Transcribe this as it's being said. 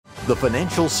the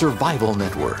Financial Survival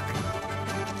Network.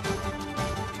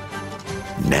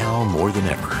 Now more than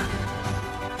ever.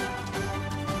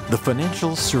 The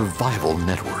Financial Survival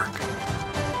Network.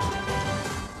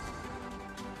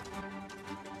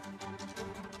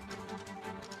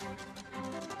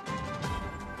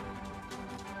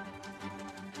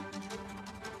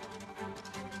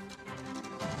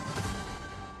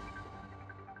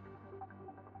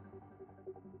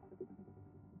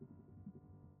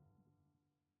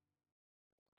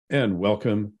 And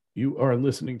welcome. You are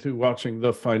listening to watching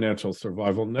the Financial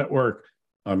Survival Network.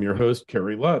 I'm your host,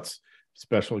 Kerry Lutz.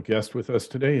 Special guest with us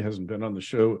today, hasn't been on the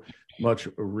show much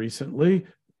recently.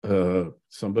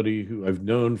 Somebody who I've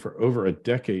known for over a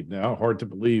decade now. Hard to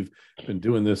believe, been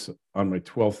doing this on my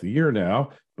 12th year now,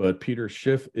 but Peter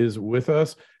Schiff is with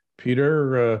us.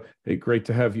 Peter, hey, great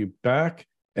to have you back.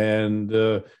 And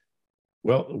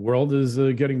well, the world is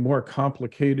getting more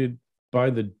complicated by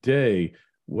the day.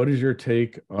 What is your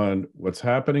take on what's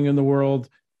happening in the world,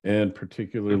 and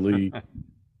particularly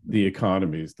the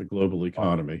economies, the global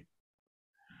economy?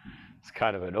 It's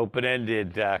kind of an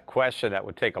open-ended question that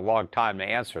would take a long time to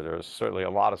answer. There's certainly a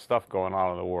lot of stuff going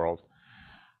on in the world.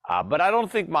 But I don't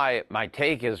think my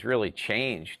take has really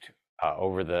changed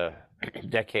over the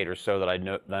decade or so that I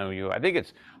know you. I think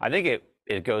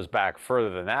it goes back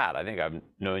further than that. I think I've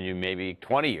known you maybe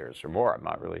 20 years or more. I'm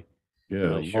not really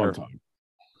sure. Long time.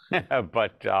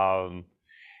 But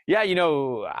yeah,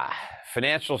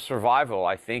 financial survival,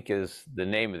 I think, is the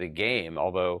name of the game,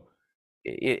 although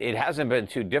it hasn't been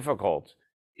too difficult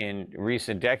in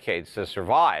recent decades to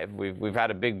survive. We've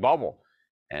had a big bubble,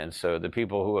 and so the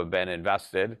people who have been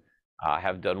invested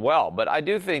have done well. But I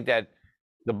do think that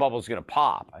the bubble's going to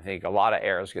pop. I think a lot of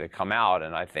air is going to come out,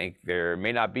 and I think there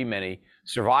may not be many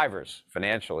survivors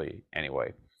financially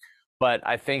anyway. But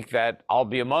I think that I'll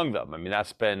be among them. I mean,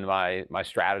 that's been my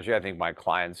strategy. I think my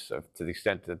clients, to the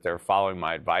extent that they're following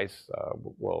my advice,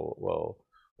 will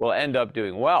end up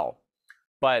doing well.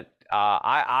 But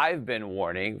I've been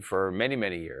warning for many,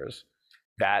 many years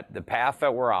that the path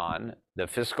that we're on, the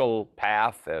fiscal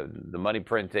path, the money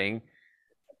printing,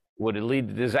 would lead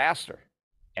to disaster.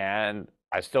 And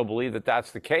I still believe that that's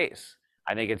the case.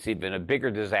 I think it's even a bigger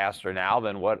disaster now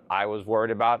than what I was worried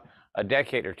about a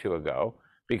decade or two ago,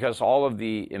 because all of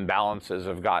the imbalances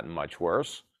have gotten much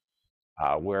worse.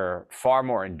 We're far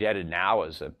more indebted now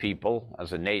as a people,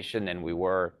 as a nation, than we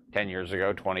were 10 years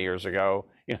ago, 20 years ago,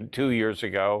 2 years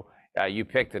ago. You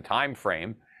pick the time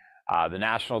frame. The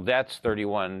national debt's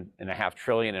 $31.5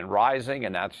 trillion and rising,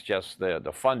 and that's just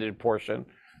the funded portion.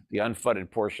 The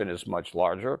unfunded portion is much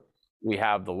larger. We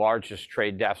have the largest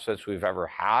trade deficits we've ever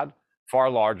had, far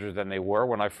larger than they were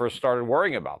when I first started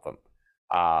worrying about them,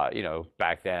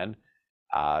 back then.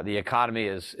 The economy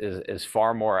is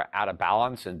far more out of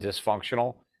balance and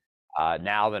dysfunctional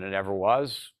now than it ever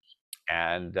was,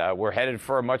 and we're headed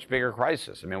for a much bigger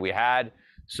crisis. I mean, we had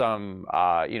some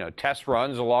test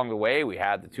runs along the way. We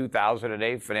had the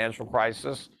 2008 financial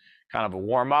crisis, kind of a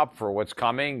warm up for what's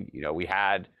coming. We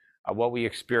had what we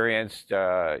experienced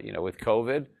with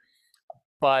COVID,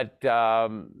 but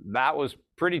that was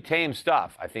pretty tame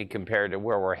stuff, I think, compared to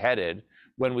where we're headed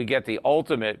when we get the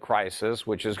ultimate crisis,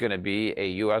 which is going to be a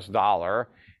US dollar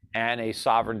and a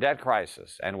sovereign debt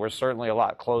crisis. And we're certainly a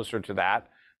lot closer to that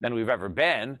than we've ever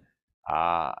been.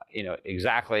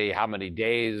 Exactly how many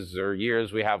days or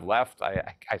years we have left,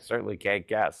 I certainly can't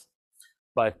guess.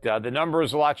 But the number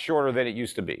is a lot shorter than it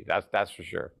used to be. That's for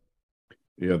sure.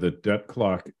 Yeah, the debt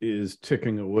clock is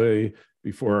ticking away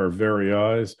before our very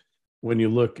eyes. When you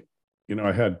look,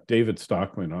 I had David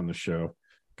Stockman on the show,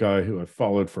 guy who I've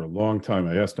followed for a long time.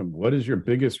 I asked him, what is your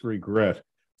biggest regret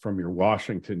from your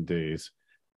Washington days?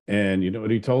 And you know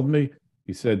what he told me?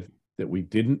 He said that we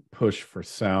didn't push for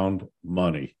sound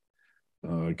money,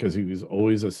 because he was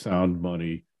always a sound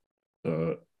money.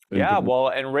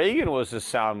 And Reagan was a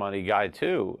sound money guy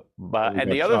too.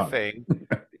 And the other thing,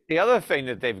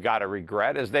 that they've got to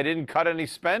regret is they didn't cut any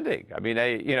spending. I mean,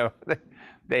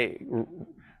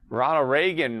 Ronald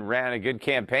Reagan ran a good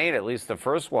campaign, at least the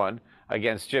first one,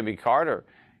 against Jimmy Carter,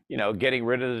 getting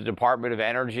rid of the Department of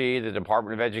Energy, the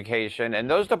Department of Education, and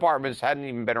those departments hadn't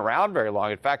even been around very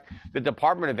long. In fact, the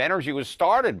Department of Energy was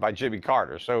started by Jimmy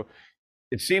Carter. So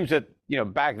it seems that,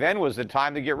 back then was the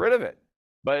time to get rid of it.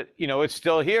 But, it's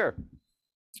still here.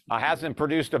 Hasn't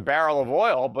produced a barrel of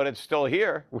oil, but it's still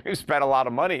here. We've spent a lot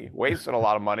of money, wasted a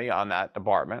lot of money on that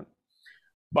department.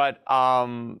 But,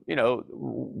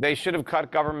 they should have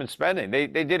cut government spending. They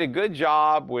did a good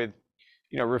job with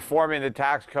reforming the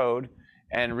tax code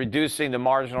and reducing the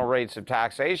marginal rates of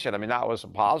taxation. I mean, that was a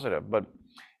positive, but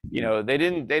they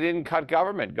didn't cut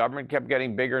government. Government kept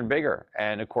getting bigger and bigger.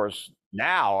 And of course,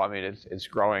 now, I mean, it's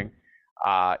growing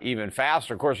even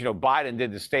faster. Of course, Biden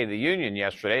did the State of the Union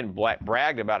yesterday and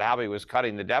bragged about how he was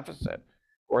cutting the deficit.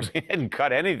 Of course, he didn't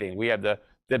cut anything. We have the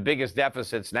biggest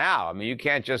deficits now. I mean, you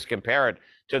can't just compare it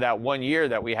to that 1 year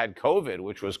that we had COVID,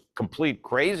 which was complete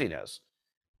craziness.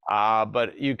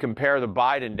 But you compare the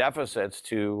Biden deficits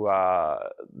to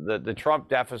the Trump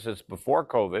deficits before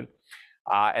COVID,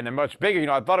 and they're much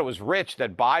bigger. I thought it was rich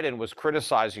that Biden was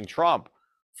criticizing Trump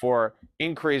for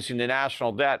increasing the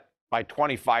national debt by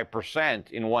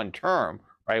 25% in one term,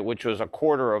 right, which was a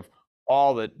quarter of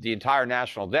all the entire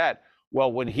national debt.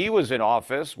 Well, when he was in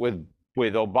office with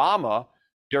Obama,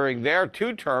 during their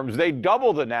 2 terms, they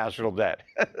doubled the national debt.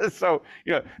 So,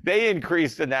 they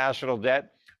increased the national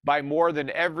debt by more than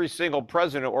every single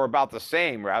president, or about the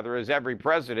same, rather, as every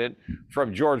president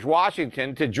from George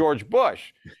Washington to George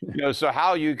Bush. So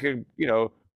how you could,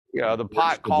 the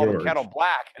pot call the kettle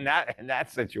black in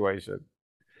that situation.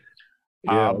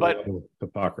 Yeah, but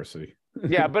hypocrisy.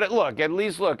 Yeah, but at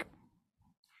least look,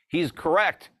 he's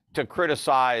correct to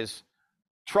criticize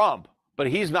Trump, but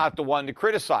he's not the one to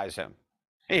criticize him,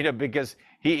 because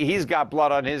he's got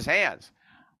blood on his hands.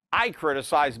 I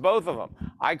criticize both of them.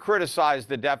 I criticize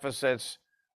the deficits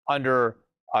under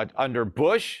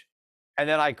Bush, and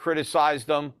then I criticize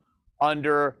them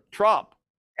under Trump.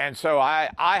 And so I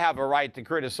have a right to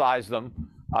criticize them,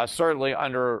 certainly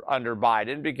under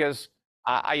Biden, because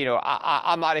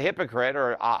I'm not a hypocrite,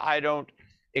 or I don't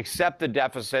accept the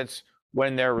deficits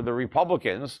when they're the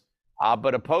Republicans,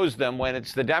 but oppose them when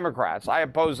it's the Democrats. I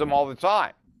oppose them all the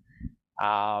time.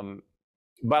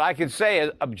 But I can say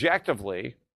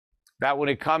objectively that when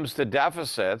it comes to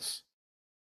deficits,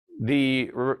 the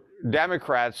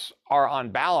Democrats are on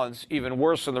balance even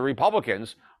worse than the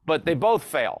Republicans, but they both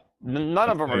fail. None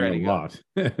of them are any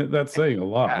good. That's saying a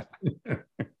lot.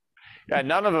 Yeah,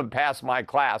 none of them pass my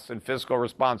class in fiscal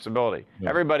responsibility. Yeah.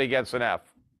 Everybody gets an F.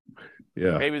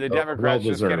 Yeah. Maybe the Democrats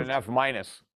just get an F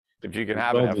minus, if you can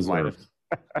have an F minus.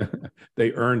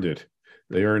 They earned it.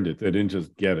 They earned it. They didn't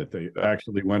just get it. They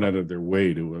actually went out of their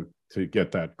way to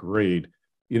get that grade.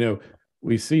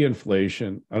 We see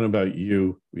inflation. I don't know about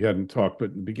you. We hadn't talked,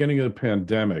 but in the beginning of the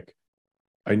pandemic,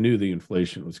 I knew the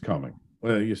inflation was coming.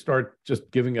 Well, you start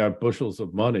just giving out bushels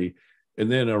of money,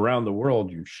 and then around the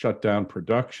world, you shut down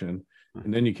production,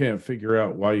 and then you can't figure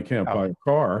out why you can't buy a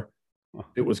car.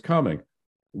 It was coming.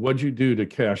 What'd you do to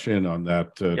cash in on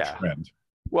that trend?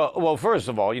 Well, first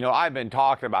of all, I've been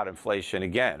talking about inflation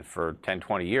again for 10,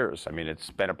 20 years. I mean, it's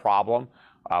been a problem.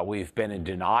 We've been in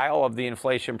denial of the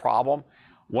inflation problem.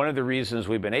 One of the reasons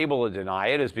we've been able to deny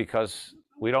it is because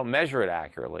we don't measure it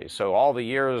accurately. So all the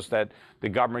years that the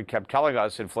government kept telling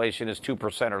us inflation is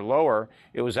 2% or lower,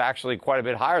 it was actually quite a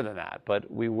bit higher than that,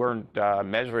 but we weren't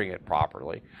measuring it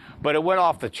properly. But it went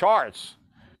off the charts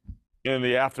in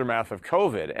the aftermath of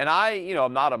COVID. And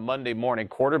I'm not a Monday morning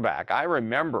quarterback. I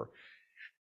remember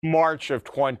March of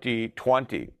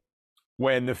 2020,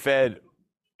 when the Fed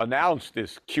announced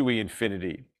this QE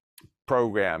infinity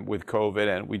program with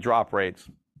COVID, and we drop rates.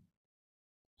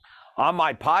 On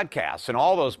my podcasts, and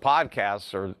all those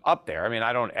podcasts are up there. I mean,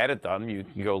 I don't edit them. You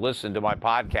can go listen to my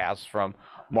podcasts from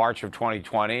March of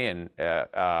 2020 and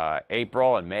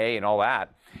April and May and all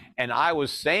that. And I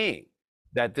was saying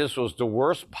that this was the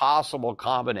worst possible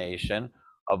combination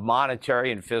of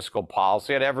monetary and fiscal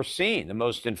policy I'd ever seen, the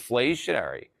most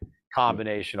inflationary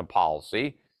combination of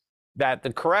policy, that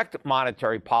the correct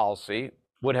monetary policy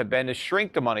would have been to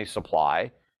shrink the money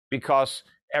supply because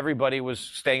everybody was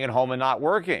staying at home and not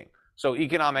working. So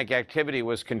economic activity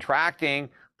was contracting,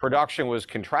 production was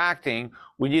contracting.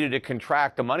 We needed to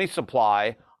contract the money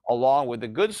supply along with the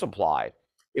goods supply.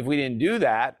 If we didn't do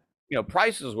that,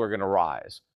 prices were going to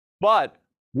rise. But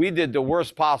we did the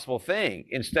worst possible thing.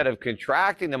 Instead of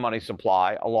contracting the money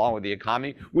supply along with the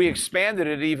economy, we expanded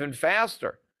it even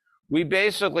faster. We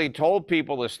basically told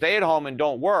people to stay at home and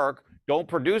don't work, don't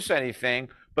produce anything,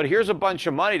 but here's a bunch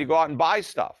of money to go out and buy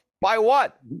stuff. Buy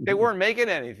what? They weren't making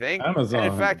anything.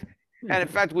 Amazon. And in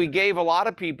fact, we gave a lot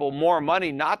of people more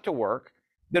money not to work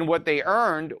than what they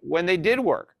earned when they did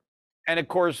work. And of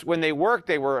course, when they worked,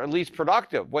 they were at least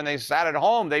productive. When they sat at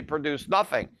home, they produced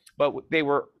nothing. But they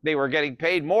were getting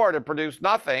paid more to produce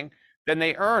nothing than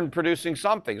they earned producing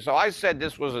something. So I said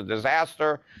this was a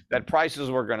disaster, that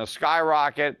prices were going to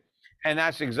skyrocket. And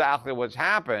that's exactly what's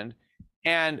happened.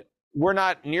 And we're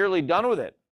not nearly done with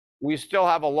it. We still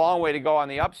have a long way to go on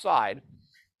the upside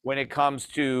when it comes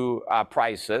to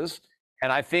prices.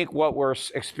 And I think what we're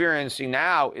experiencing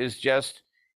now is just,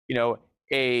 a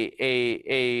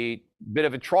bit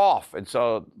of a trough. And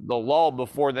so the lull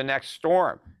before the next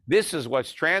storm. this is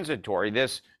what's transitory,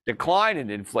 this decline in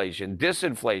inflation,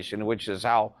 disinflation, which is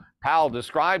how Powell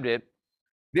described it.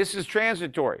 This is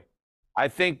transitory. I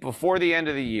think before the end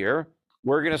of the year,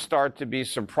 we're going to start to be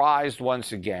surprised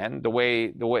once again, the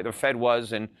way the Fed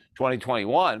was in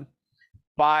 2021,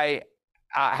 by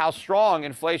how strong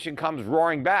inflation comes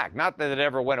roaring back. Not that it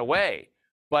ever went away,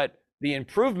 but the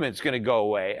improvement's going to go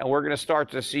away, and we're going to start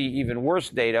to see even worse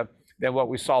data than what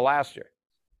we saw last year.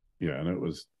 Yeah, and it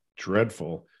was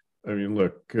dreadful. I mean,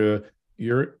 look,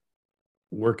 you're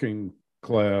working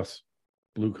class,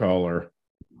 blue collar,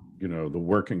 you know, the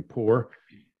working poor.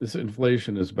 This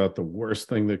inflation is about the worst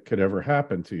thing that could ever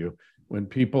happen to you. When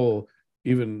people,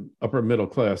 even upper middle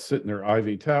class, sit in their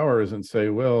ivory towers and say,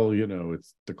 well, you know,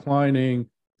 it's declining,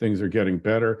 things are getting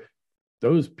better.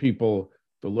 Those people,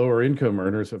 the lower income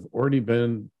earners, have already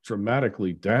been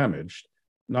dramatically damaged.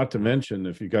 Not to mention,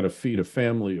 if you got to feed a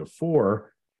family of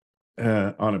four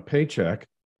on a paycheck,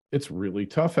 it's really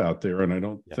tough out there. And I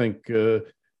don't think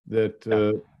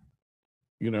that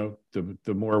you know,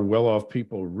 the more well-off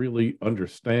people really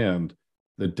understand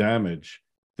the damage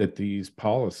that these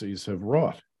policies have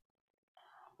wrought.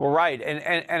 Well, right.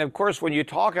 And of course, when you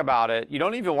talk about it, you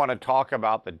don't even want to talk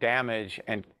about the damage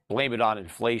and blame it on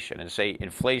inflation and say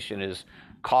inflation is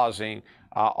causing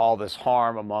all this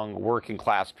harm among working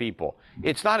class people.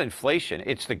 It's not inflation.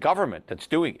 It's the government that's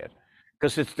doing it,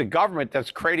 because it's the government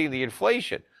that's creating the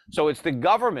inflation. So it's the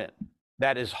government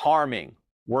that is harming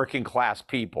working class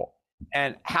people.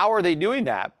 And how are they doing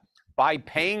that? By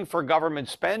paying for government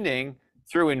spending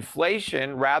through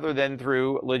inflation rather than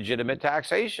through legitimate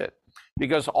taxation.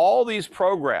 Because all these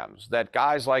programs that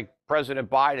guys like President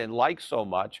Biden like so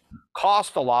much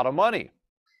cost a lot of money.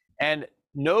 And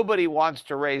nobody wants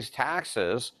to raise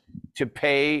taxes to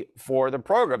pay for the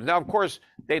programs. Now, of course,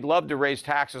 they'd love to raise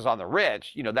taxes on the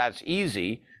rich. You know, that's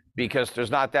easy because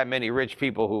there's not that many rich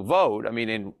people who vote, I mean,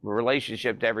 in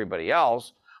relationship to everybody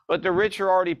else. But the rich are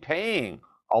already paying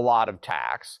a lot of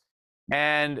tax,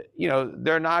 and you know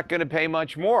they're not going to pay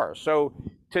much more. So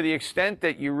to the extent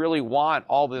that you really want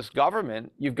all this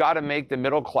government, you've got to make the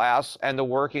middle class and the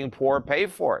working poor pay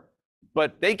for it.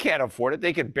 But they can't afford it.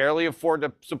 They can barely afford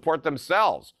to support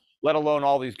themselves, let alone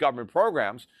all these government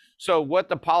programs. So what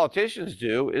the politicians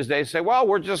do is they say, well,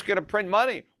 we're just going to print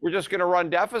money. We're just going to run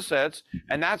deficits,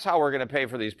 and that's how we're going to pay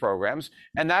for these programs.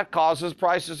 And that causes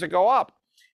prices to go up.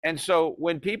 And so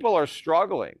when people are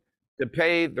struggling to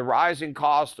pay the rising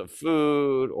cost of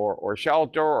food or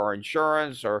shelter or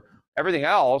insurance or everything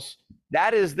else,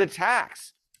 that is the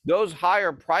tax. Those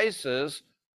higher prices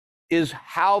is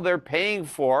how they're paying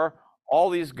for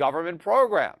all these government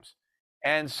programs.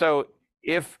 And so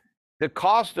if the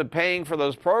cost of paying for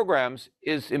those programs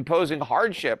is imposing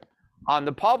hardship on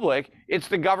the public, it's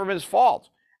the government's fault.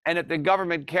 And if the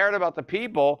government cared about the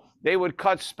people, they would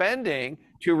cut spending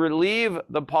to relieve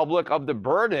the public of the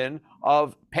burden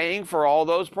of paying for all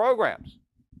those programs.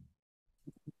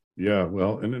 Yeah,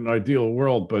 well, in an ideal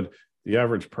world, but the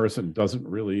average person doesn't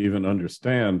really even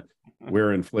understand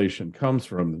where inflation comes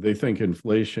from. They think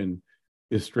inflation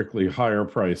is strictly higher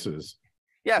prices.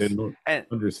 Yes, they don't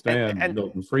understand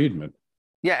Milton Friedman.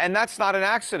 Yeah, and that's not an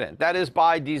accident. That is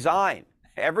by design.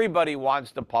 Everybody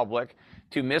wants the public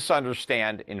to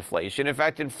misunderstand inflation. In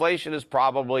fact, inflation is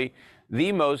probably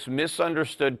the most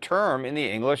misunderstood term in the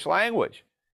English language.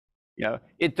 You know,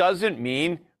 it doesn't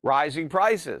mean rising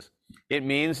prices. It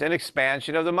means an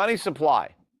expansion of the money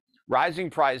supply. Rising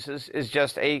prices is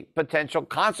just a potential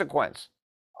consequence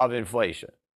of inflation,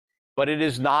 but it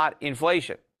is not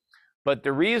inflation. But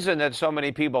the reason that so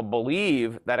many people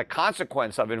believe that a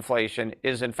consequence of inflation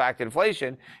is in fact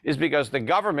inflation is because the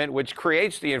government, which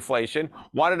creates the inflation,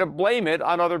 wanted to blame it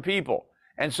on other people.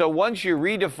 And so once you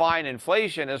redefine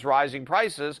inflation as rising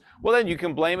prices, well, then you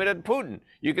can blame it on Putin.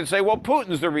 You can say, well,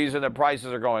 Putin's the reason that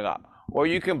prices are going up. Or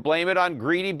you can blame it on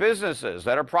greedy businesses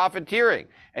that are profiteering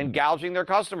and gouging their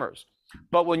customers.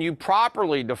 But when you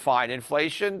properly define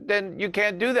inflation, then you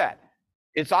can't do that.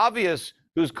 It's obvious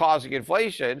who's causing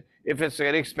inflation if it's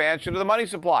an expansion of the money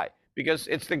supply, because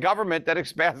it's the government that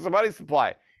expands the money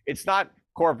supply. It's not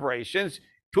corporations.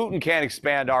 Putin can't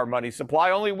expand our money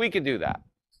supply. Only we can do that.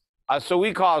 So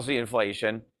we cause the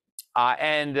inflation,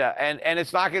 and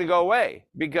it's not going to go away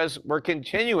because we're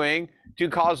continuing to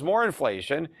cause more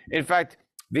inflation. In fact,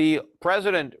 the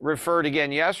president referred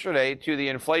again yesterday to the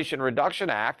Inflation Reduction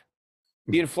Act.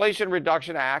 The Inflation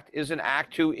Reduction Act is an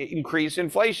act to increase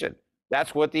inflation.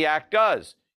 That's what the act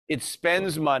does. It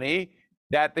spends money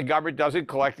that the government doesn't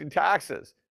collect in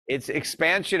taxes. It's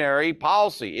expansionary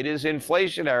policy. It is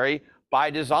inflationary by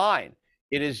design.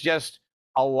 It is just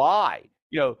a lie.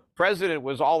 You know, president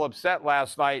was all upset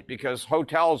last night because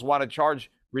hotels want to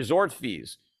charge resort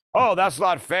fees. Oh, that's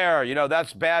not fair.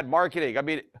 That's bad marketing. I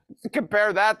mean,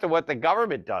 compare that to what the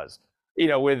government does,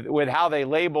 with how they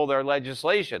label their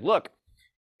legislation. Look,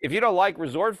 if you don't like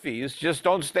resort fees, just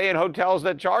don't stay in hotels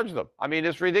that charge them. I mean,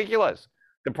 it's ridiculous.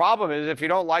 The problem is if you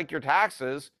don't like your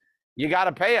taxes, you got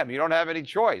to pay them. You don't have any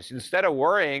choice. Instead of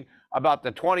worrying about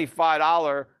the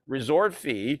 $25 resort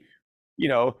fee,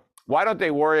 why don't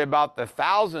they worry about the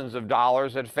thousands of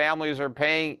dollars that families are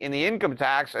paying in the income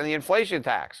tax and the inflation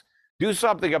tax? Do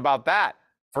something about that.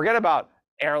 Forget about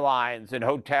airlines and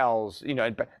hotels,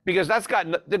 because that's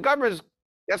none of the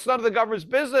government's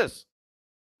business.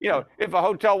 If a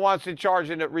hotel wants to charge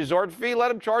a resort fee, let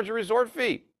them charge a resort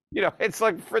fee. It's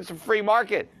a free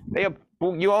market.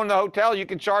 You own the hotel, you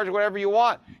can charge whatever you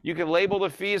want. You can label the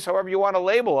fees however you want to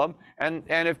label them. And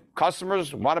if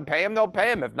customers want to pay them, they'll pay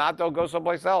them. If not, they'll go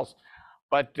someplace else.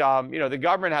 But, the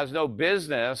government has no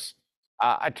business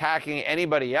attacking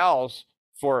anybody else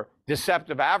for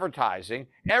deceptive advertising.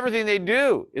 Everything they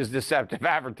do is deceptive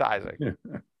advertising.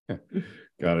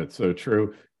 Got it. So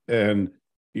true. And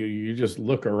you just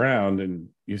look around and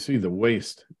you see the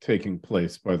waste taking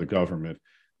place by the government.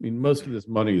 I mean, most of this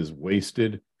money is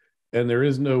wasted, and there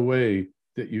is no way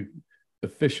that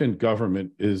efficient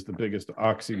government is the biggest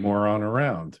oxymoron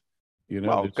around.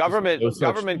 Well, government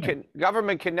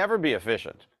can never be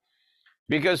efficient,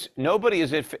 because nobody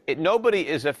is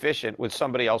efficient with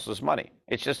somebody else's money.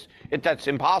 That's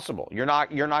impossible. You're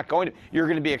going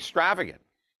to be extravagant.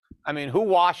 I mean, who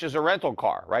washes a rental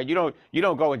car, right? You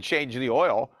don't go and change the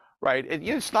oil, right?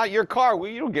 It's not your car.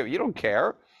 You don't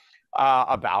care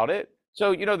about it.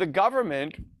 So the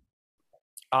government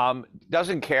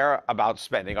doesn't care about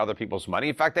spending other people's money.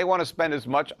 In fact, they want to spend as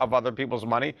much of other people's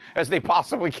money as they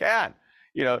possibly can.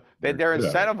 They're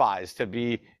incentivized to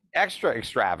be extra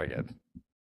extravagant.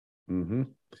 Mm-hmm.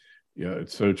 Yeah,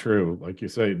 it's so true. Like you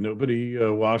say, nobody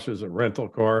washes a rental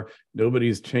car.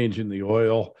 Nobody's changing the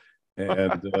oil,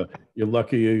 and you're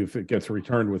lucky if it gets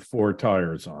returned with 4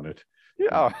 tires on it.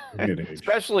 Yeah,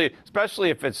 especially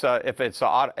if it's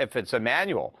a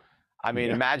manual. I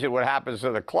mean, Imagine what happens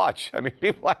to the clutch. I mean,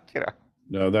 people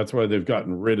No, that's why they've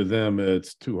gotten rid of them.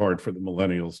 It's too hard for the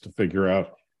millennials to figure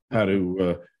out how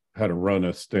to run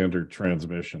a standard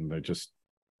transmission. It just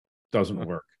doesn't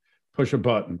work. Push a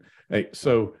button. Hey,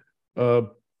 so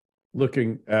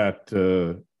looking at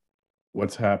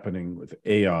what's happening with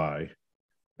AI,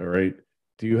 all right,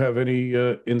 do you have any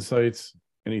insights,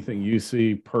 anything you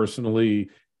see personally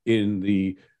in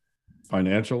the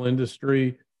financial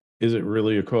industry? Is it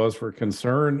really a cause for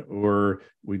concern, or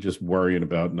we just worrying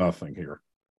about nothing here?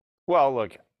 Well,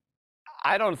 look,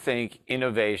 I don't think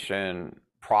innovation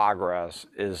progress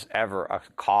is ever a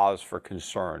cause for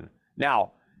concern.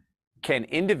 Now, can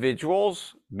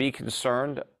individuals be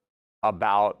concerned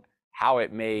about how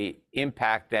it may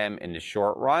impact them in the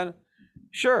short run?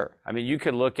 Sure. I mean, you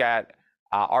could look at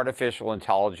artificial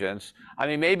intelligence. I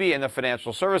mean, maybe in the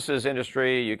financial services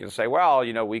industry, you can say, well,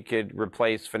 we could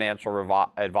replace financial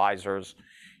advisors,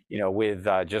 with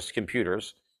just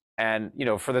computers. And,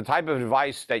 for the type of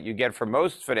advice that you get from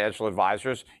most financial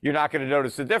advisors, you're not going to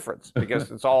notice the difference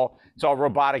because it's all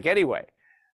robotic anyway.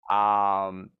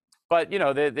 But,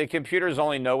 the computers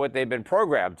only know what they've been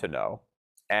programmed to know.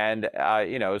 And,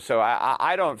 so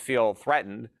I don't feel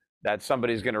threatened that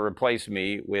somebody's going to replace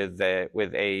me with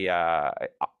AI,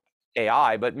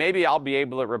 but maybe I'll be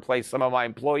able to replace some of my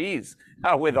employees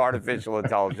with artificial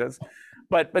intelligence.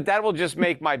 But that will just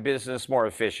make my business more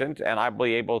efficient, and I'll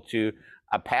be able to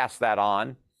pass that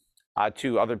on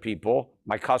to other people,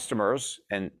 my customers,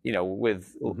 and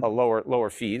with a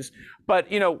lower fees. But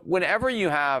whenever you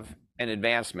have an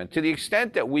advancement, to the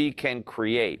extent that we can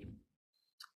create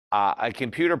a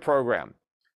computer program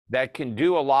that can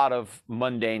do a lot of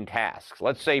mundane tasks.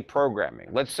 Let's say programming.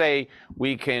 Let's say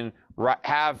we can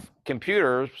have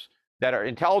computers that are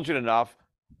intelligent enough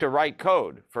to write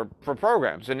code for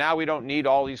programs, and now we don't need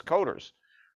all these coders.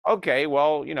 Okay,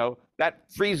 well, that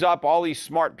frees up all these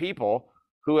smart people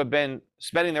who have been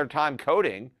spending their time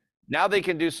coding. Now they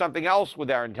can do something else with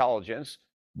their intelligence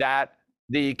that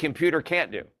the computer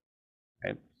can't do.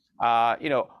 Right?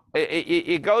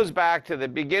 It goes back to the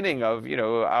beginning of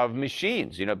of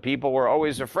machines. People were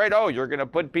always afraid, oh, you're going to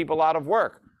put people out of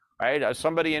work, right?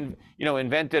 Somebody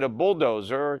invented a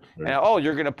bulldozer, and oh,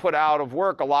 you're going to put out of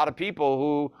work a lot of people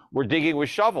who were digging with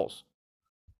shovels.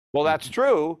 Well, that's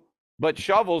true, but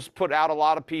shovels put out a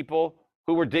lot of people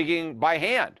who were digging by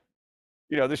hand.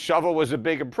 the shovel was a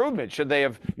big improvement. Should they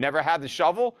have never had the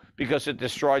shovel because it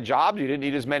destroyed jobs? You didn't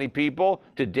need as many people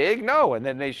to dig? No. And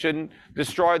then they shouldn't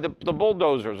destroy the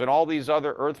bulldozers and all these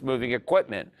other earth-moving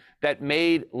equipment that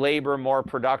made labor more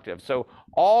productive. So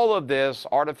all of this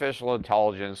artificial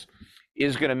intelligence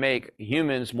is going to make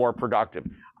humans more productive.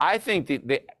 I think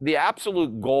the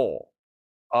absolute goal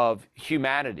of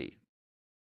humanity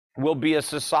will be a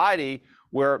society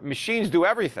where machines do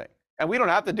everything and we don't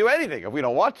have to do anything if we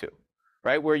don't want to,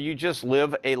 right? Where you just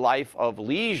live a life of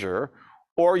leisure,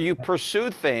 or you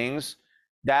pursue things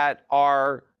that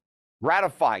are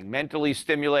gratifying, mentally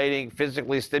stimulating,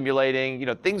 physically stimulating,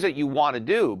 things that you want to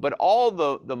do. But all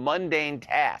the mundane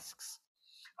tasks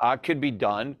could be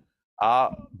done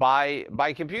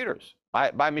by computers,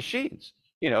 by machines.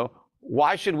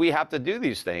 Why should we have to do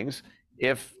these things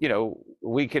if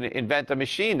we can invent a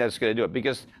machine that's going to do it?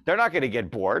 Because they're not going to get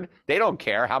bored. They don't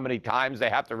care how many times they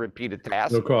have to repeat a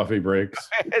task. No coffee breaks.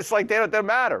 It's like they don't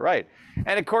matter, right?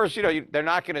 And of course, they're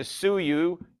not going to sue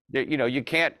you. You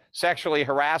can't sexually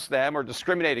harass them or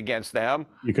discriminate against them.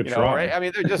 You could try. Right? I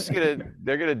mean,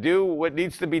 they're gonna do what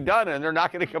needs to be done, and they're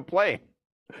not going to complain.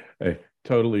 Hey,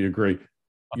 totally agree.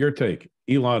 Your take,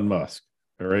 Elon Musk.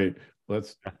 All right,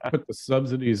 let's put the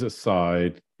subsidies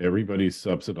aside. Everybody's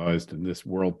subsidized in this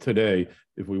world today.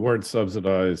 If we weren't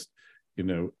subsidized,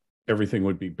 everything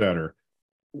would be better.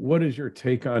 What is your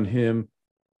take on him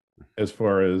as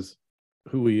far as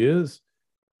who he is,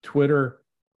 Twitter,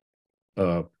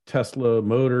 Tesla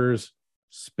Motors,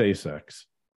 SpaceX?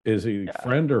 Is he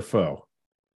friend or foe?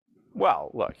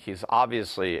 Well, look, he's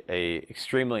obviously a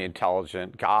extremely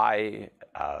intelligent guy,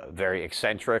 very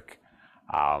eccentric.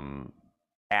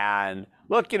 And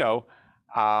look, you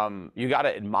got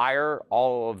to admire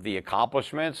all of the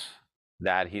accomplishments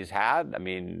that he's had. I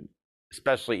mean,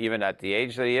 especially even at the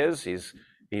age that he is,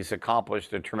 he's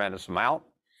accomplished a tremendous amount.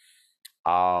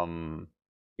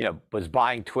 Was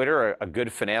buying Twitter a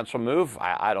good financial move?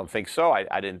 I don't think so.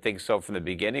 I didn't think so from the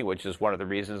beginning, which is one of the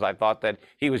reasons I thought that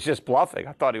he was just bluffing.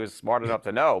 I thought he was smart enough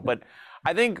to know. But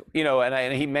I think,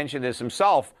 and he mentioned this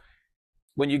himself,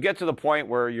 when you get to the point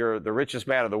where you're the richest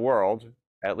man in the world,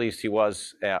 at least he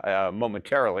was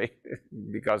momentarily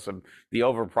because of the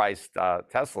overpriced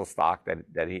Tesla stock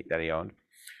that he owned.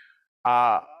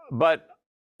 But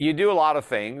you do a lot of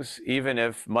things, even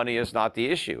if money is not the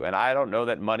issue. And I don't know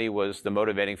that money was the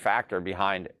motivating factor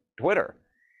behind Twitter.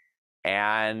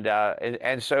 And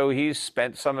so he's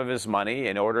spent some of his money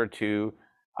in order to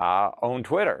own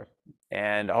Twitter.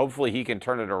 And hopefully he can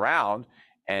turn it around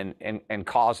and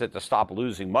cause it to stop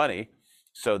losing money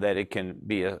so that it can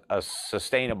be a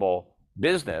sustainable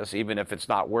business, even if it's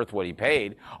not worth what he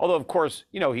paid. Although, of course,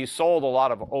 he sold a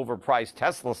lot of overpriced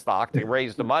Tesla stock to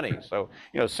raise the money. So,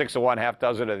 6 of one, half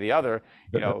dozen of the other,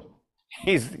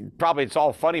 it's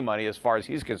all funny money as far as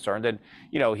he's concerned. And,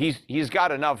 he's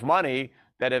got enough money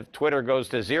that if Twitter goes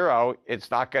to zero,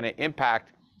 it's not going to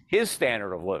impact his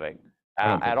standard of living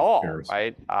at all,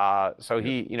 right? So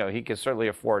he can certainly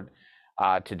afford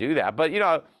to do that. But,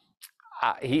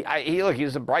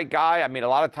 he's a bright guy. I mean, a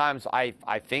lot of times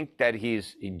I think that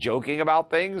he's joking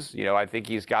about things. I think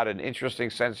he's got an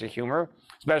interesting sense of humor,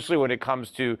 especially when it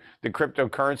comes to the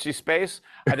cryptocurrency space.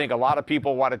 I think a lot of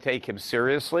people want to take him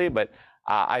seriously, but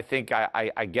I think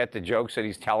I get the jokes that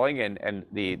he's telling and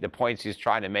the points he's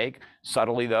trying to make,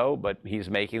 subtly though, but he's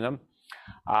making them.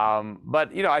 But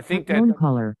I think that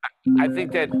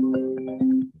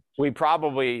we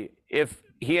probably, if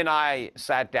he and I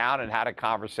sat down and had a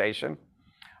conversation,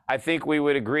 I think we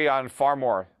would agree on far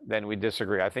more than we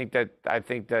disagree. I think that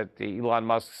Elon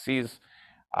Musk sees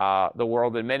the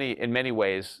world in many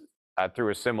ways through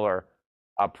a similar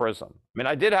prism. I mean,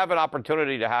 I did have an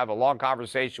opportunity to have a long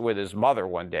conversation with his mother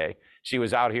one day. She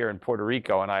was out here in Puerto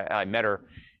Rico, and I met her,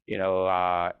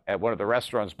 at one of the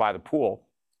restaurants by the pool.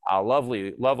 A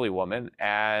lovely woman,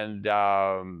 and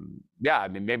I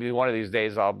mean, maybe one of these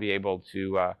days I'll be able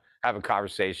to have a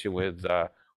conversation with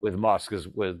Musk as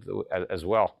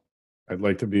well. I'd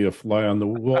like to be a fly on the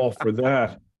wall for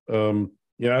that. I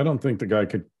don't think the guy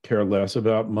could care less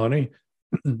about money.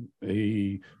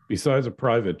 Besides a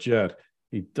private jet,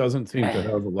 he doesn't seem to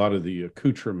have a lot of the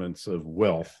accoutrements of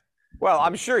wealth. Well,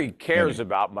 I'm sure he cares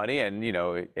about money, and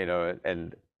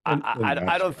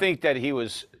I don't think that he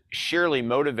was sheerly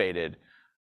motivated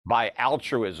by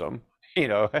altruism,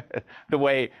 the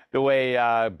way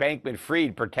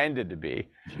Bankman-Fried pretended to be.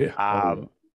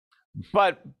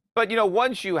 But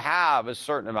once you have a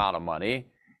certain amount of money,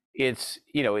 it's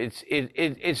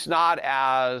not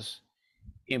as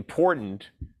important,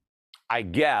 I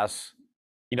guess.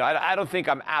 I don't think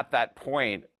I'm at that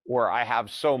point where I have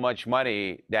so much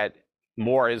money that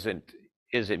more isn't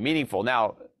is it meaningful?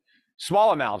 Now,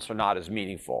 small amounts are not as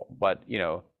meaningful, but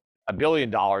 $1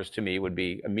 billion to me would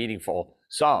be a meaningful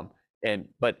sum.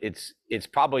 But it's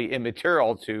probably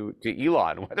immaterial to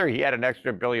Elon whether he had an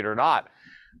extra billion or not,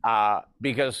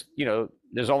 because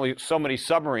there's only so many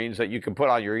submarines that you can put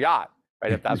on your yacht,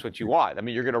 right? If that's what you want. I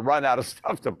mean, you're going to run out of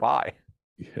stuff to buy.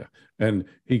 Yeah, and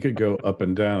he could go up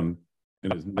and down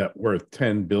in his net worth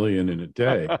 10 billion in a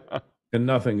day, and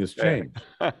nothing has changed.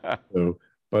 So,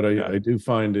 but I do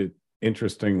find it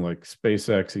interesting, like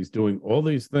SpaceX, he's doing all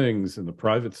these things in the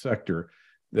private sector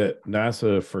that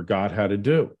NASA forgot how to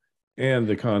do. And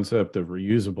the concept of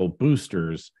reusable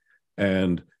boosters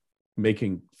and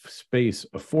making space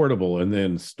affordable, and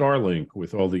then Starlink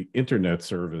with all the internet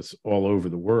service all over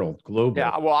the world, global.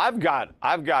 Yeah, well, I've got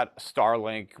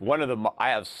Starlink. One of them, I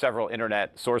have several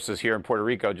internet sources here in Puerto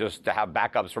Rico just to have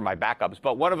backups for my backups.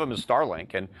 But one of them is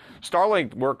Starlink, and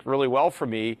Starlink worked really well for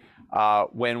me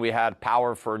when we had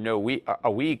power for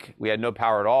a week. We had no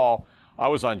power at all. I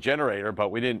was on generator,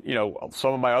 but we didn't.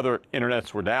 Some of my other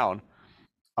internets were down.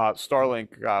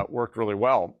 Starlink worked really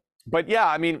well. But yeah,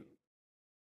 I mean,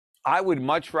 I would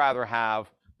much rather have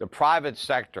the private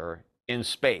sector in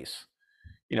space,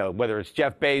 whether it's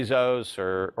Jeff Bezos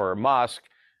or Musk,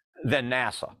 than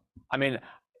NASA. I mean,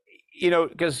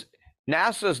 because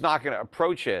NASA is not going to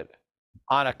approach it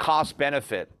on a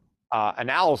cost-benefit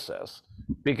analysis,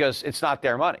 because it's not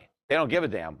their money. They don't give a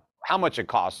damn how much it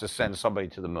costs to send somebody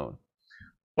to the moon.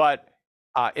 But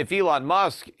if Elon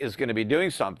Musk is going to be doing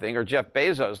something, or Jeff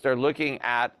Bezos, they're looking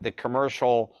at the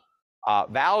commercial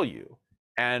value,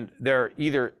 and they're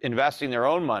either investing their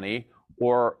own money,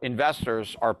 or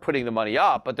investors are putting the money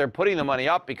up, but they're putting the money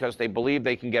up because they believe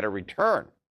they can get a return.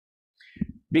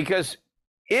 Because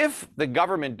if the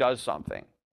government does something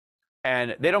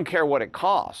and they don't care what it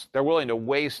costs, they're willing to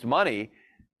waste money,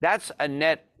 that's a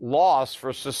net loss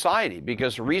for society,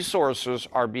 because resources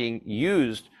are being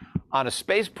used on a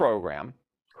space program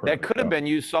that could have been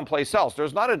used someplace else.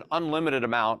 There's not an unlimited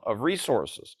amount of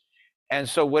resources. And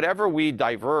so whatever we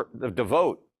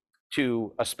devote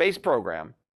to a space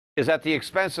program is at the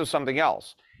expense of something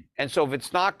else. And so if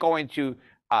it's not going to,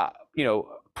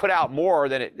 put out more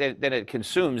than it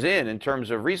consumes in terms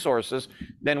of resources,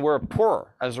 then we're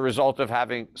poor as a result of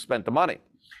having spent the money.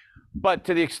 But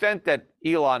to the extent that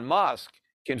Elon Musk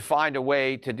can find a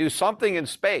way to do something in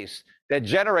space that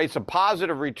generates a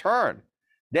positive return,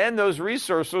 then those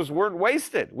resources weren't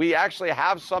wasted. We actually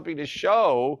have something to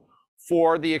show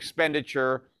for the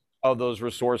expenditure of those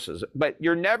resources. But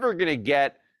you're never going to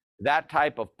get that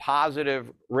type of positive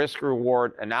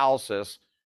risk-reward analysis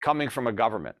coming from a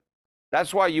government.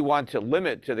 That's why you want to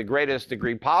limit to the greatest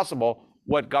degree possible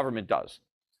what government does.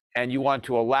 And you want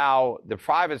to allow the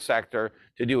private sector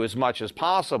to do as much as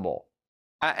possible.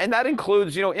 And that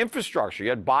includes, infrastructure. You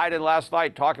had Biden last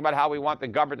night talking about how we want the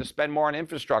government to spend more on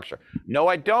infrastructure. No,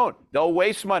 I don't. They'll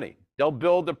waste money. They'll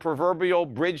build the proverbial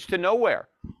bridge to nowhere.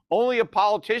 Only a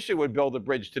politician would build a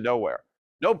bridge to nowhere.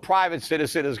 No private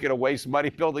citizen is going to waste money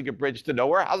building a bridge to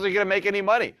nowhere. How's he going to make any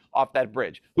money off that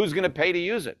bridge? Who's going to pay to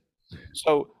use it?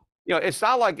 So, it's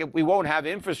not like we won't have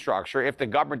infrastructure if the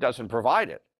government doesn't provide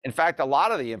it. In fact, a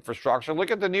lot of the infrastructure,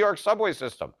 look at the New York subway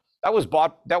system. That was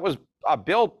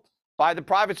built by the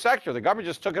private sector. The government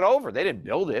just took it over. They didn't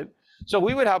build it. So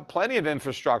we would have plenty of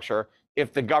infrastructure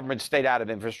if the government stayed out of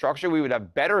infrastructure. We would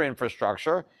have better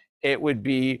infrastructure. It would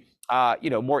be,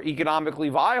 more economically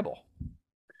viable.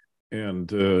 And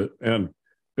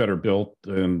better built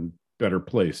and better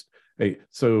placed. Hey,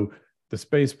 so the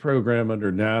space program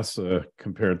under NASA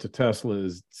compared to Tesla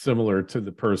is similar to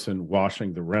the person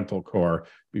washing the rental car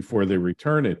before they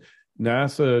return it.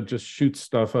 NASA just shoots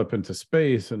stuff up into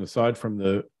space, and aside from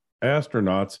the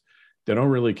astronauts, they don't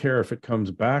really care if it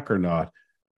comes back or not.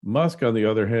 Musk, on the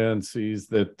other hand, sees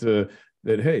that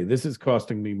hey, this is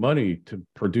costing me money to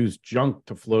produce junk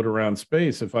to float around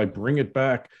space. If I bring it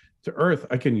back to Earth,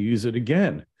 I can use it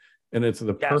again. And it's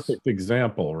the perfect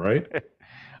example, right?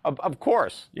 Of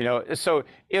course, so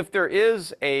if there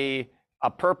is a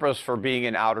purpose for being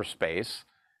in outer space,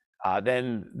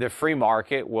 then the free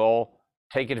market will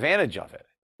take advantage of it,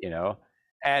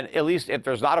 and at least if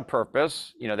there's not a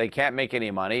purpose, they can't make any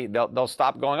money, they'll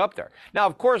stop going up there. Now,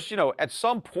 of course, at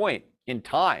some point in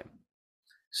time,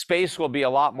 space will be a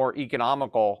lot more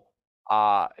economical,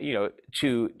 to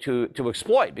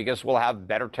exploit, because we'll have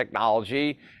better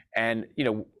technology, and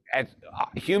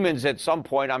humans at some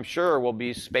point, I'm sure, will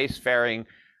be spacefaring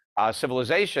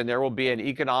civilization. There will be an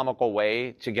economical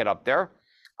way to get up there.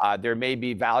 There may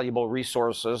be valuable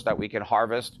resources that we can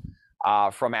harvest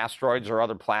from asteroids or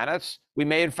other planets. We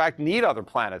may, in fact, need other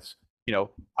planets, in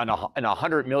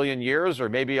 100 million years, or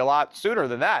maybe a lot sooner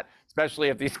than that. especially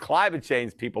if these climate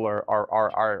change people are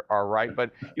right.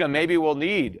 But maybe we'll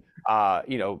need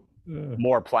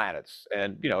more planets,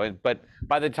 and but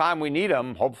by the time we need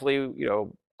them, hopefully,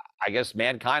 I guess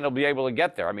mankind will be able to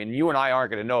get there. I mean, you and I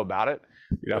aren't going to know about it,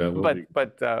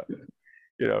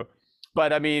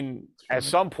 but I mean, at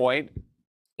some point,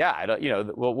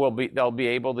 they'll be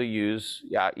able to use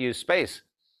space.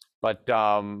 But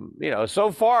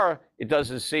so far it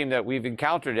doesn't seem that we've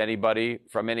encountered anybody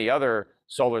from any other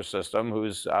solar system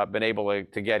who's been able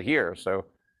to get here. So it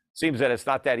seems that it's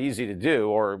not that easy to do,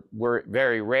 or we're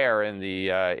very rare in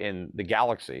the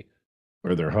galaxy.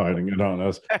 Or they're hiding it on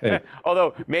us. Hey.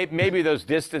 Although maybe those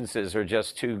distances are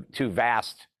just too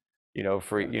vast. I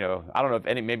don't know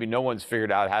if maybe no one's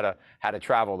figured out how to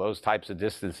travel those types of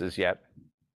distances yet.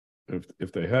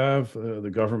 If they have, the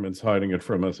government's hiding it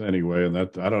from us anyway, and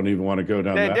that I don't even want to go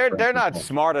down that. They're not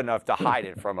smart enough to hide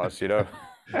it from us, What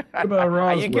about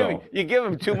Roswell? You give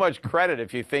them too much credit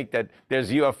if you think that there's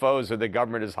UFOs or the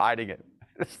government is hiding it.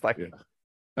 It's like,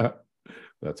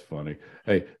 that's funny.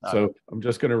 Hey, so I'm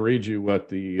just going to read you what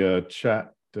the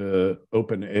chat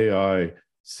OpenAI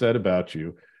said about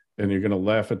you, and you're going to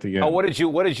laugh at the end. Oh, what did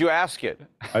you ask it?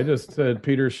 I just said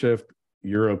Peter Schiff,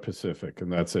 Euro-Pacific,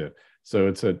 and that's it. So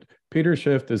it said, Peter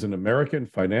Schiff is an American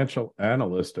financial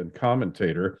analyst and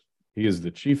commentator. He is the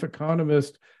chief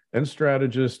economist and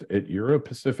strategist at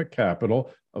Euro-Pacific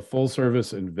Capital, a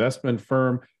full-service investment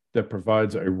firm that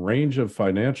provides a range of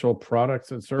financial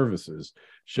products and services.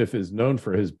 Schiff is known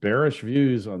for his bearish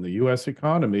views on the U.S.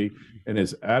 economy and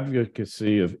his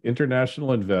advocacy of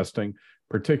international investing,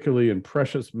 particularly in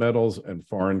precious metals and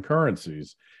foreign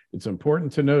currencies. It's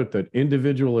important to note that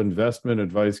individual investment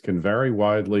advice can vary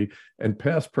widely, and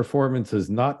past performance is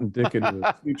not indicative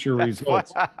of future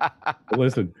results.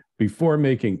 Listen, before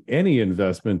making any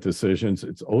investment decisions,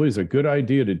 it's always a good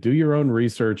idea to do your own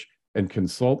research and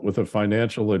consult with a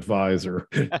financial advisor.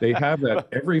 They have that.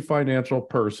 Every financial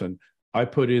person I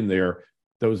put in there,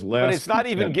 those last. But it's not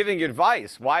even giving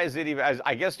advice. Why is it even?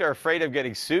 I guess they're afraid of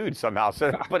getting sued somehow,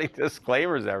 so they're putting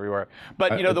disclaimers everywhere.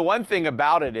 But the one thing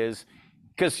about it is,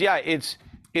 because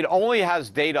it only has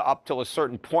data up till a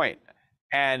certain point,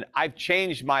 and I've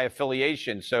changed my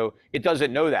affiliation, so it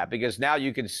doesn't know that, because now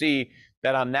you can see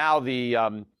that I'm now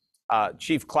the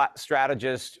chief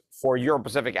strategist for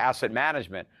Euro-Pacific Asset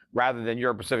Management rather than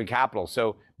Euro-Pacific Capital.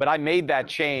 So, but I made that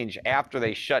change after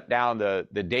they shut down the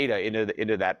data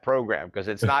into that program, because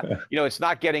it's not it's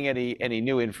not getting any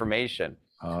new information.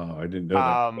 Oh, I didn't know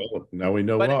that. Well, now we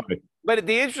know why. But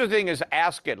the interesting thing is,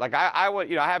 ask it. Like I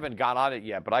haven't gone on it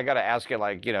yet, but I got to ask it,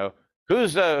 like,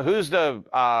 who's the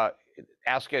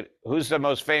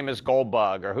most famous gold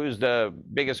bug, or who's the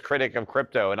biggest critic of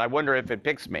crypto, and I wonder if it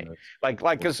picks me.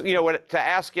 Because to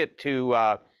ask it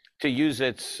to use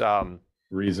its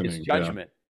reasoning, its judgment.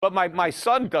 Yeah. But my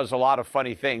son does a lot of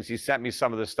funny things. He sent me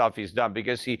some of the stuff he's done,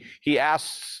 because he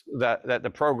asks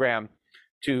the program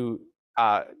to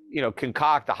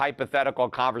concoct a hypothetical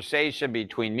conversation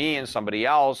between me and somebody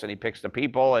else, and he picks the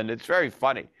people, and it's very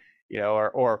funny,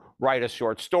 or write a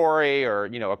short story, or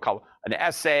an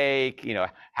essay,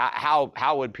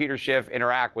 how would Peter Schiff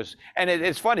interact with, and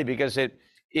it's funny because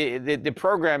the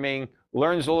programming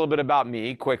learns a little bit about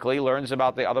me quickly, learns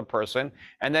about the other person,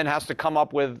 and then has to come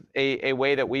up with a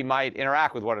way that we might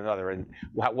interact with one another and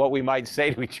what we might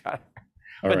say to each other.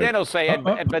 But then he'll say,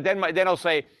 then he'll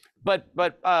say, but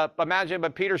imagine,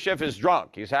 but Peter Schiff is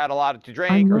drunk. He's had a lot to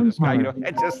drink, or this guy,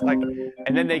 it's just like,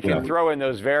 and then they can throw in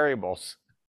those variables.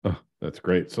 Oh, that's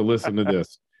great. So listen to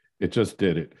this. It just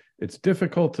did it. It's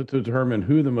difficult to determine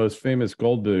who the most famous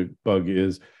gold bug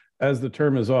is, as the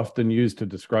term is often used to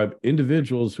describe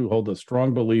individuals who hold a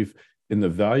strong belief in the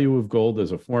value of gold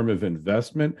as a form of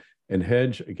investment and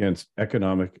hedge against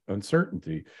economic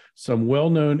uncertainty. Some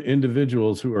well-known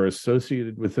individuals who are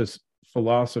associated with this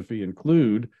philosophy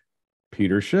include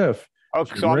Peter Schiff. Oh,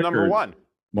 so I'm number one.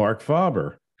 Mark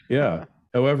Faber. Yeah.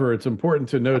 However, it's important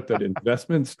to note that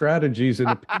investment strategies and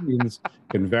opinions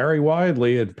can vary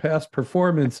widely, and past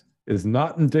performance is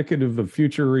not indicative of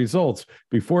future results.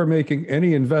 Before making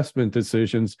any investment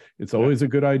decisions, it's always a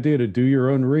good idea to do your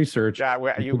own research.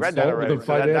 Yeah, you read that already. With a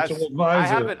financial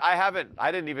advisor.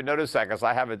 I didn't even notice that, because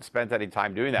I haven't spent any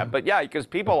time doing that. But yeah, because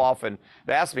people often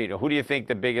ask me, who do you think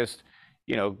the biggest,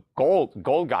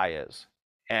 gold guy is?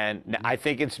 And I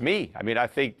think it's me. I mean, I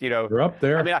think, you're up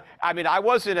there. I mean, I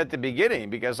wasn't at the beginning,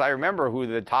 because I remember who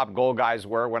the top gold guys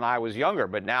were when I was younger.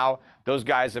 But now those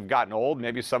guys have gotten old.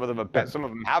 Maybe some of them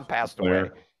have passed away,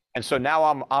 and so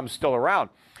now I'm still around.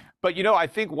 But I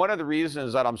think one of the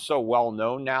reasons that I'm so well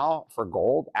known now for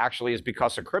gold actually is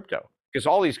because of crypto. Because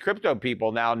all these crypto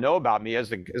people now know about me as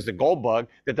the gold bug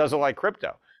that doesn't like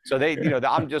crypto. So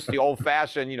I'm just the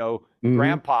old-fashioned,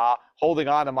 grandpa holding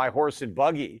on to my horse and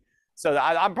buggy. So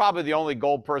I'm probably the only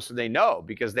gold person they know,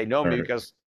 because they know me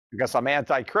because I'm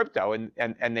anti-crypto,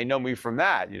 and they know me from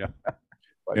that,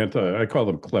 I call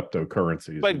them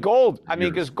kleptocurrencies. But gold,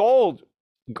 because gold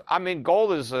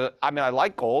is I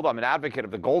like gold. I'm an advocate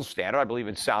of the gold standard. I believe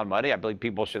in sound money. I believe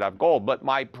people should have gold. But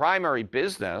my primary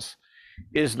business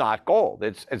is not gold.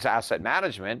 It's asset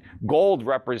management. Gold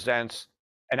represents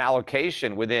an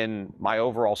allocation within my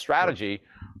overall strategy.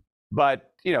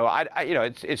 But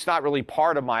it's not really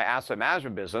part of my asset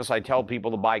management business. I tell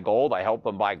people to buy gold. I help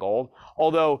them buy gold.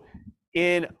 Although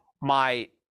in my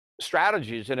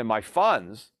strategies and in my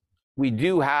funds, we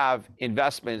do have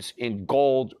investments in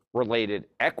gold-related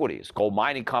equities, gold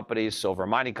mining companies, silver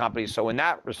mining companies. So in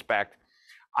that respect,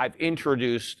 I've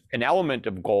introduced an element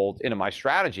of gold into my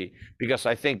strategy because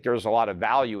I think there's a lot of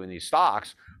value in these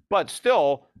stocks. But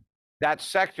still, that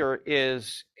sector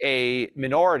is a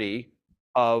minority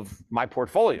of my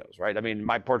portfolios, right?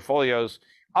 My portfolios,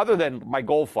 other than my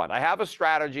gold fund, I have a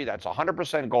strategy that's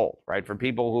 100% gold, right? For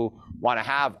people who want to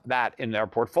have that in their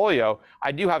portfolio,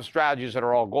 I do have strategies that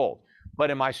are all gold. But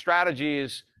in my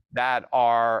strategies that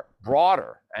are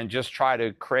broader and just try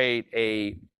to create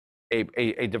a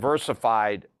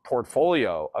diversified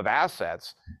portfolio of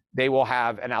assets, they will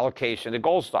have an allocation to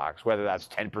gold stocks, whether that's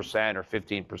 10% or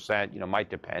 15%, might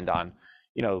depend on,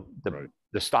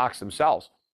 the stocks themselves.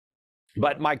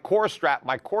 But my core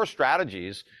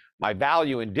strategies, my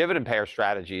value and dividend payer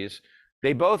strategies,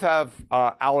 they both have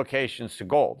allocations to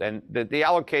gold, and the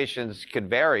allocations could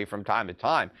vary from time to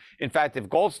time. In fact, if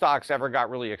gold stocks ever got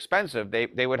really expensive,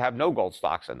 they would have no gold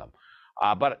stocks in them.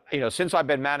 But since I've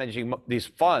been managing these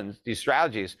funds, these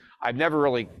strategies, I've never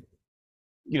really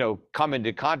come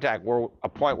into contact with a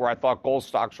point where I thought gold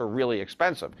stocks were really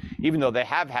expensive, even though they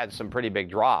have had some pretty big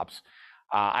drops.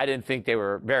 I didn't think they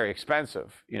were very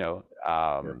expensive.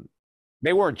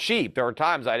 They weren't cheap. There were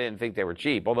times I didn't think they were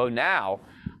cheap, although now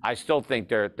I still think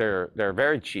they're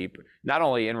very cheap, not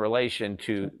only in relation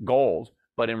to gold,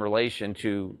 but in relation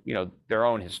to their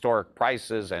own historic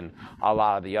prices and a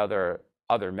lot of the other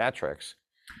metrics.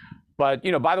 But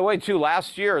by the way, too,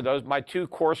 last year my two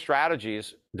core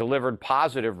strategies delivered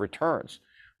positive returns,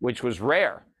 which was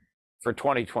rare for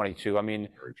 2022.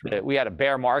 We had a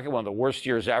bear market, one of the worst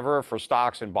years ever for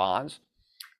stocks and bonds.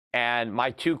 And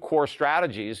my two core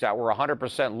strategies that were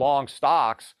 100% long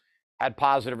stocks had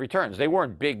positive returns. They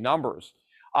weren't big numbers.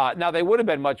 Now, they would have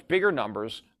been much bigger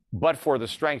numbers, but for the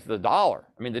strength of the dollar.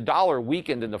 The dollar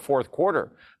weakened in the fourth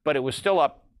quarter, but it was still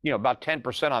up, about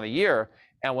 10% on the year.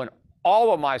 And when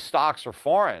all of my stocks are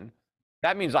foreign,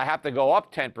 that means I have to go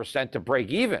up 10% to break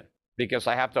even because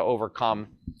I have to overcome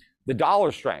the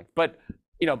dollar strength. But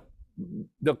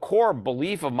the core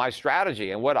belief of my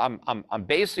strategy and what I'm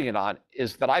basing it on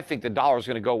is that I think the dollar is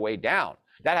going to go way down.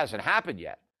 That hasn't happened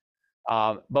yet.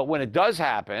 But when it does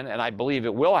happen, and I believe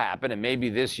it will happen, and maybe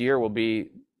this year will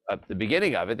be the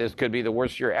beginning of it, this could be the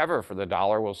worst year ever for the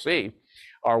dollar, we'll see,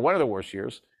 or one of the worst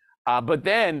years. But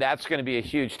then that's going to be a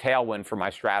huge tailwind for my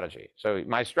strategy. So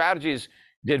my strategies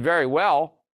did very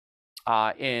well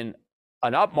in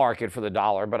an up market for the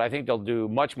dollar, but I think they'll do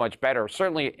much, much better,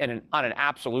 certainly on an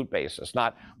absolute basis.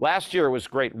 Last year was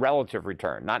great relative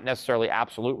return, not necessarily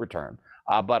absolute return,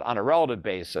 but on a relative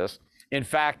basis. In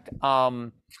fact, U.S.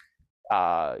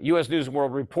 News and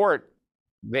World Report,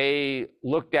 they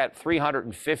looked at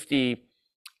 350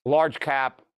 large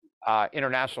cap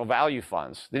international value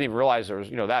funds. They didn't even realize there was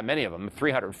that many of them,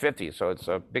 350, so it's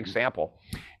a big sample.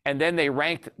 And then they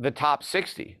ranked the top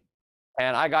 60.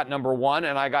 And I got number 1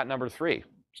 and I got number 3.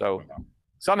 So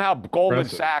somehow Goldman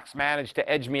Sachs managed to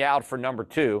edge me out for number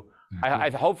 2.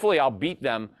 Hopefully I'll beat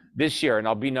them this year and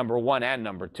I'll be number 1 and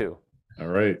number 2. All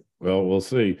right. Well, we'll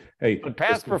see. Hey, but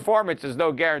past performance is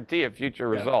no guarantee of future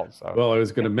results. So. Well, I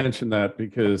was going to mention that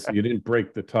because you didn't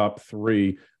break the top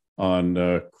 3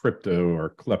 on crypto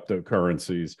or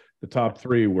kleptocurrencies. The top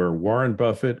 3 were Warren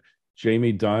Buffett,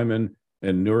 Jamie Dimon,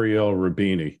 and Nouriel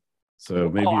Roubini.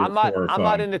 So maybe I'm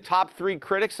not in the top 3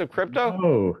 critics of crypto.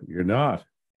 No, you're not.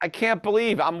 I can't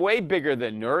believe I'm way bigger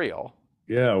than Nouriel.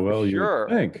 Yeah, well, sure.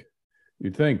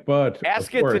 You'd think, but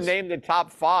ask it to name the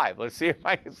top 5. Let's see if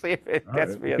I can see if it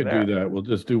gets me in there. We could do that. We'll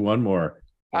just do one more.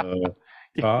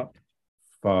 Top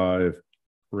 5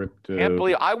 crypto. Can't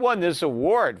believe I won this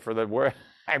award for the word.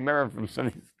 I remember from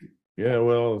some. Yeah,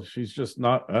 well, she's just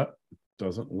not.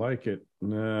 Doesn't like it.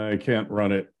 No, I can't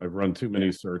run it. I've run too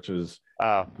many searches.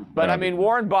 But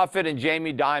Warren Buffett and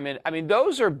Jamie Dimon,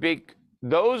 those are big,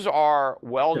 those are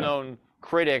well-known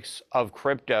critics of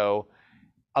crypto.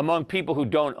 among people who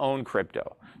don't own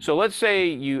crypto. So let's say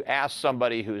you ask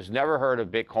somebody who's never heard of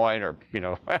Bitcoin, or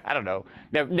I don't know,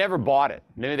 never bought it.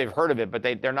 Maybe they've heard of it, but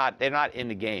they're not in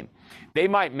the game. They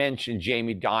might mention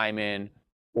Jamie Dimon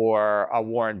or a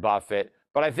Warren Buffett.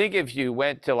 But I think if you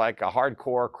went to like a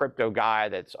hardcore crypto guy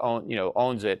that's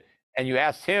owns it, and you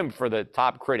asked him for the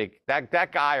top critic,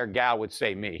 that guy or gal would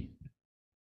say me.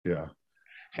 Yeah.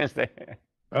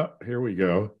 Oh, here we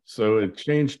go. So it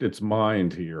changed its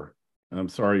mind here. I'm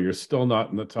sorry, you're still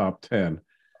not in the top 10.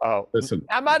 Oh, listen,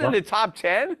 I'm not in the top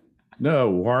 10?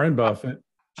 No, Warren Buffett,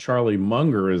 Charlie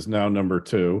Munger is now number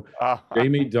 2.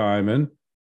 Jamie Dimon,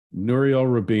 Nouriel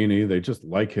Roubini, they just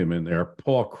like him in there.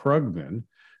 Paul Krugman,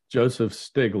 Joseph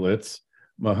Stiglitz,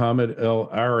 Mohammed El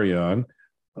Arian,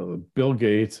 Bill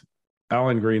Gates,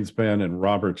 Alan Greenspan, and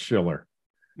Robert Schiller.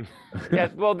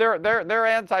 Yes, well, they're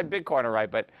anti-Bitcoin,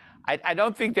 right? But I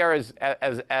don't think they're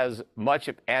as much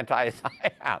anti as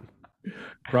I am.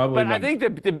 Probably but not. I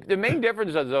think the main difference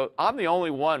is, though, I'm the only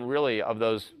one really of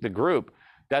the group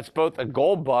that's both a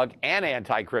gold bug and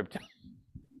anti-crypto.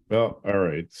 Well, all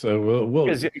right. So we'll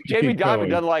because Jamie Dimon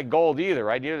doesn't like gold either,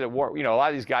 right? Neither a lot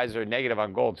of these guys are negative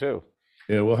on gold too.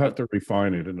 Yeah, we'll have to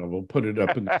refine it, and we'll put it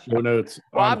up in the show notes.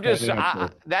 Well,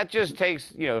 that just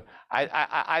takes,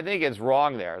 I think it's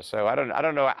wrong there. So I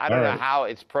don't know how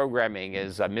its programming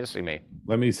is missing me.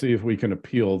 Let me see if we can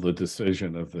appeal the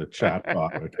decision of the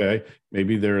chatbot. Okay,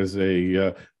 maybe there is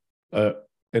an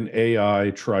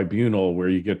AI tribunal where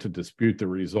you get to dispute the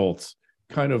results,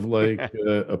 kind of like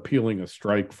appealing a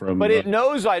strike from. But it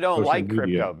knows I don't like media.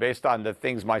 crypto based on the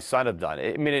things my son have done.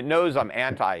 I mean, it knows I'm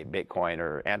anti-Bitcoin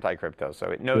or anti-crypto, so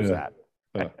it knows that.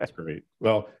 That's great.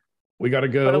 Well, we got to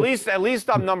go. But at least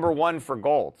I'm number 1 for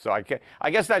gold. So I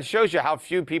guess that shows you how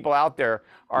few people out there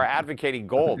are advocating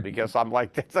gold, because I'm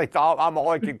all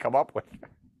I can come up with.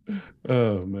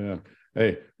 Oh man.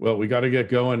 Hey, well, we got to get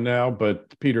going now.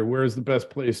 But Peter, where's the best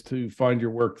place to find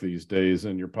your work these days,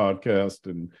 and your podcast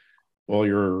and all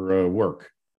your work?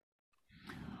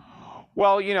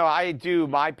 Well, I do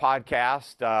my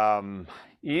podcast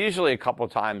usually a couple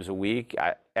of times a week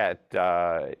at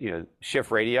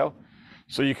Schiff Radio.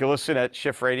 So you can listen at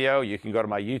Schiff Radio. You can go to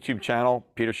my YouTube channel,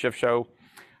 Peter Schiff Show.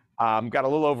 Got a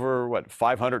little over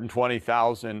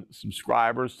 520,000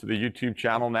 subscribers to the YouTube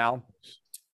channel now,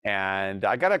 and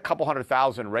I got a couple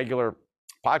 100,000 regular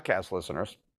podcast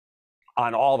listeners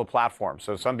on all the platforms.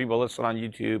 So some people listen on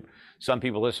YouTube, some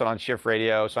people listen on Schiff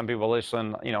Radio, some people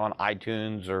listen, on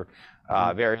iTunes or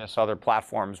various other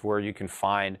platforms where you can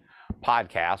find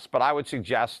podcasts. But I would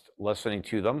suggest listening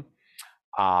to them,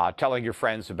 telling your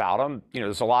friends about them.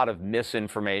 There's a lot of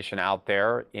misinformation out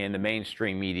there in the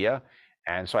mainstream media,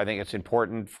 and so I think it's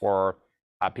important for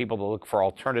people to look for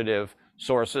alternative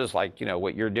sources, like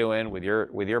what you're doing with your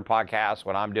podcast,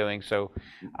 what I'm doing. So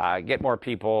get more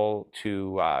people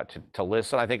to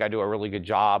listen. I think I do a really good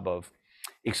job of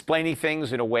explaining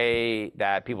things in a way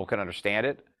that people can understand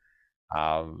it,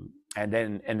 and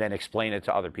then explain it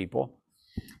to other people.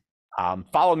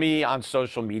 Follow me on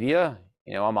social media.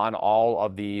 I'm on all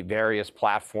of the various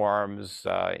platforms,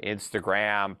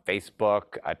 Instagram,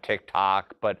 Facebook,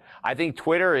 TikTok, but I think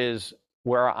Twitter is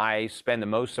where I spend the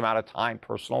most amount of time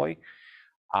personally.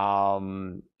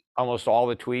 Almost all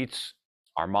the tweets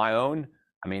are my own.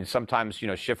 I mean, sometimes,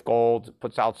 Schiff Gold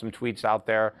puts out some tweets out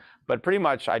there, but pretty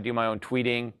much I do my own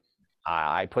tweeting.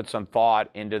 I put some thought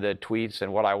into the tweets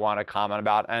and what I want to comment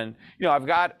about. And, I've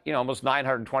got, almost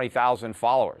 920,000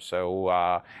 followers. So,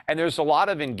 and there's a lot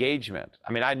of engagement.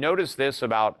 I mean, I noticed this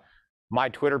about my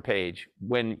Twitter page.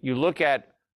 When you look at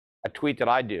a tweet that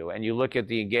I do and you look at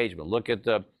the engagement, look at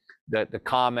the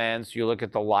comments, you look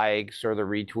at the likes or the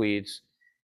retweets,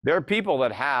 there are people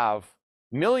that have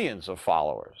millions of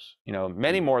followers,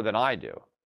 many more than I do,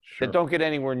 that don't get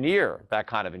anywhere near that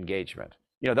kind of engagement.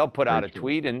 They'll put out a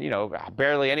tweet and,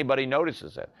 barely anybody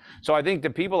notices it. So I think the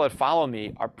people that follow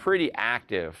me are pretty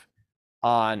active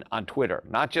on Twitter,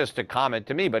 not just to comment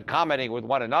to me, but commenting with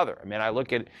one another. I mean, I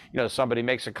look at, somebody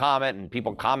makes a comment and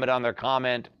people comment on their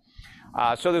comment.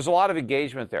 So there's a lot of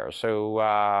engagement there.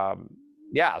 So,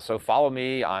 so follow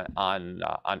me on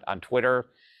Twitter.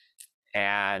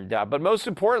 And but most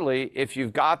importantly, if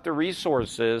you've got the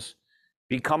resources,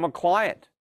 become a client.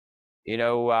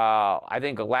 I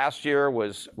think last year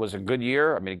was a good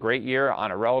year. I mean, a great year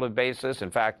on a relative basis.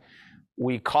 In fact,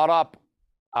 we caught up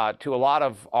to a lot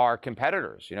of our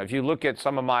competitors. If you look at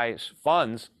some of my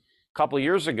funds a couple of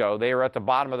years ago, they were at the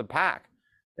bottom of the pack.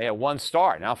 They had 1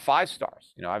 star, now 5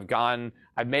 stars.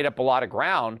 I've made up a lot of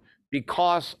ground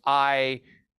because I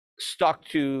stuck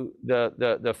to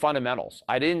the fundamentals.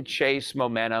 I didn't chase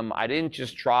momentum. I didn't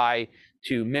just try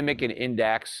to mimic an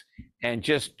index and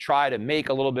just try to make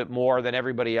a little bit more than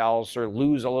everybody else or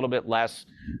lose a little bit less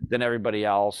than everybody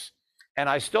else. And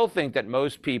I still think that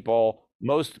most people,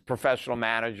 most professional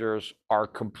managers are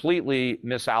completely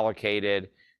misallocated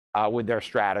with their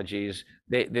strategies.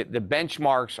 The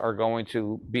benchmarks are going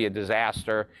to be a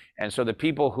disaster. And so the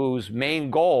people whose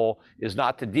main goal is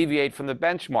not to deviate from the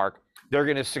benchmark, they're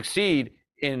going to succeed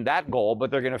in that goal, but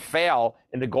they're going to fail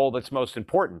in the goal that's most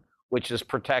important, which is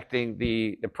protecting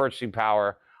the purchasing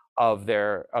power of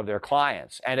their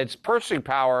clients. And it's purchasing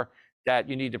power that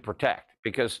you need to protect,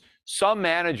 because some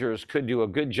managers could do a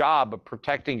good job of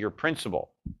protecting your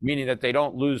principal, meaning that they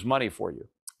don't lose money for you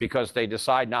because they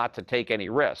decide not to take any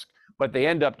risk, but they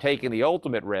end up taking the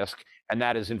ultimate risk, and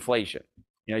that is inflation.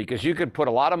 Because you could put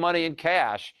a lot of money in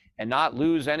cash and not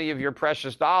lose any of your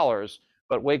precious dollars,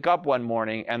 but wake up one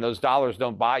morning and those dollars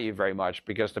don't buy you very much,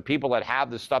 because the people that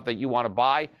have the stuff that you want to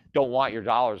buy don't want your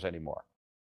dollars anymore.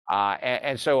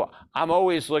 And so I'm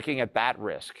always looking at that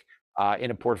risk in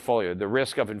a portfolio, the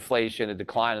risk of inflation, the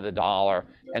decline of the dollar.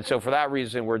 And so for that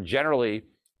reason, we're generally,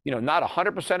 not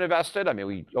 100% invested. I mean,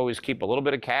 we always keep a little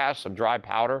bit of cash, some dry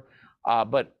powder,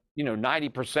 but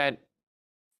 90%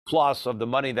 plus of the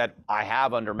money that I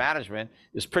have under management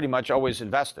is pretty much always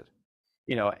invested.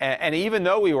 And even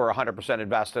though we were 100%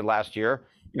 invested last year,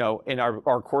 in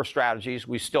our core strategies,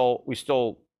 we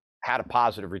still had a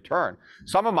positive return.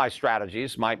 Some of my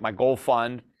strategies, my gold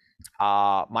fund,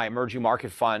 my emerging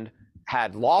market fund,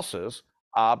 had losses,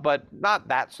 but not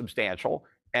that substantial.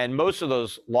 And most of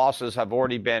those losses have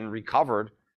already been recovered.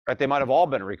 In fact, they might have all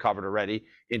been recovered already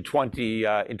in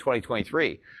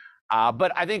 2023.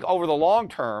 But I think over the long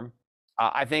term,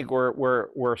 I think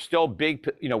we're still big,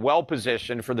 well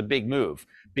positioned for the big move,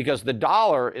 because the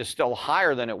dollar is still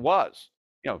higher than it was,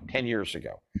 10 years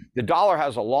ago. The dollar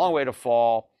has a long way to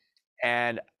fall,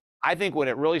 and I think when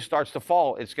it really starts to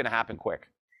fall, it's going to happen quick.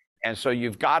 And so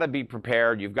you've got to be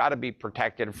prepared. You've got to be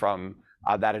protected from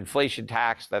that inflation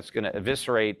tax that's going to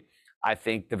eviscerate, I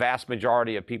think, the vast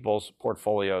majority of people's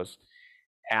portfolios,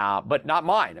 but not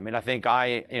mine. I mean, I think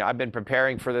I've been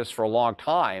preparing for this for a long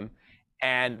time,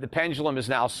 and the pendulum is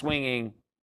now swinging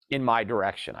in my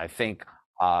direction. I think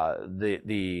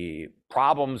the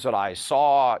problems that I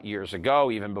saw years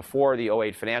ago, even before the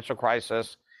 2008 financial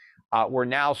crisis, we're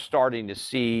now starting to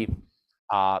see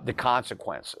the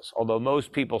consequences, although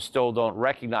most people still don't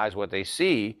recognize what they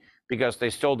see, because they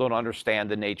still don't understand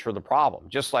the nature of the problem.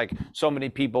 Just like so many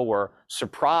people were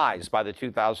surprised by the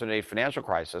 2008 financial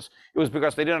crisis, it was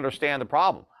because they didn't understand the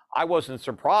problem. I wasn't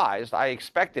surprised. I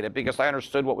expected it because I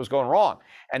understood what was going wrong.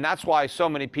 And that's why so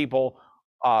many people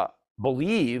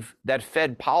believe that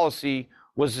Fed policy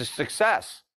was a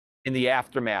success in the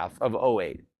aftermath of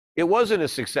 2008. It wasn't a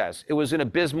success. It was an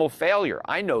abysmal failure.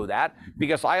 I know that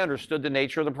because I understood the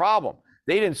nature of the problem.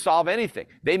 They didn't solve anything.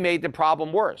 They made the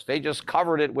problem worse. They just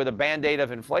covered it with a Band-Aid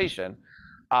of inflation.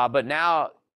 But now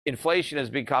inflation has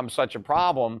become such a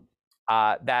problem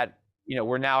that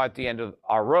we're now at the end of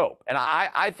our rope. And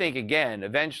I think, again,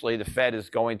 eventually the Fed is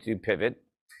going to pivot.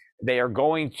 They are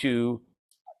going to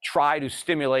try to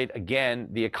stimulate, again,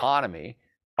 the economy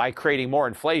by creating more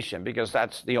inflation, because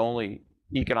that's the only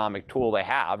economic tool they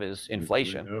have is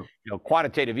inflation.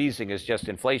 Quantitative easing is just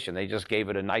inflation. They just gave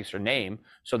it a nicer name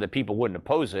so that people wouldn't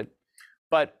oppose it.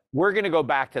 But we're going to go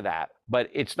back to that. But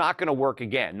it's not going to work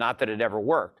again. Not that it ever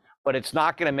worked, but it's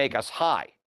not going to make us high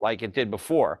like it did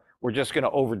before. We're just going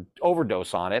to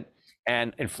overdose on it,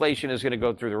 and inflation is going to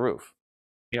go through the roof.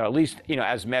 At least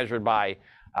as measured by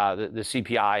the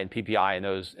CPI and PPI in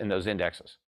those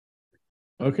indexes.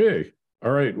 Okay.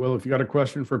 All right. Well, if you got a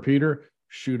question for Peter,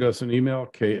 shoot us an email,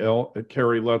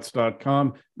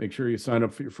 kl@kerrylutz.com. Make sure you sign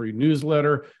up for your free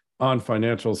newsletter on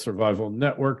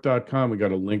financialsurvivalnetwork.com. We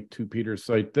got a link to Peter's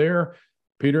site there.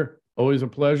 Peter, always a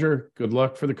pleasure. Good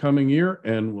luck for the coming year,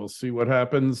 and we'll see what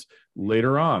happens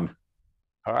later on.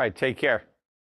 All right. Take care.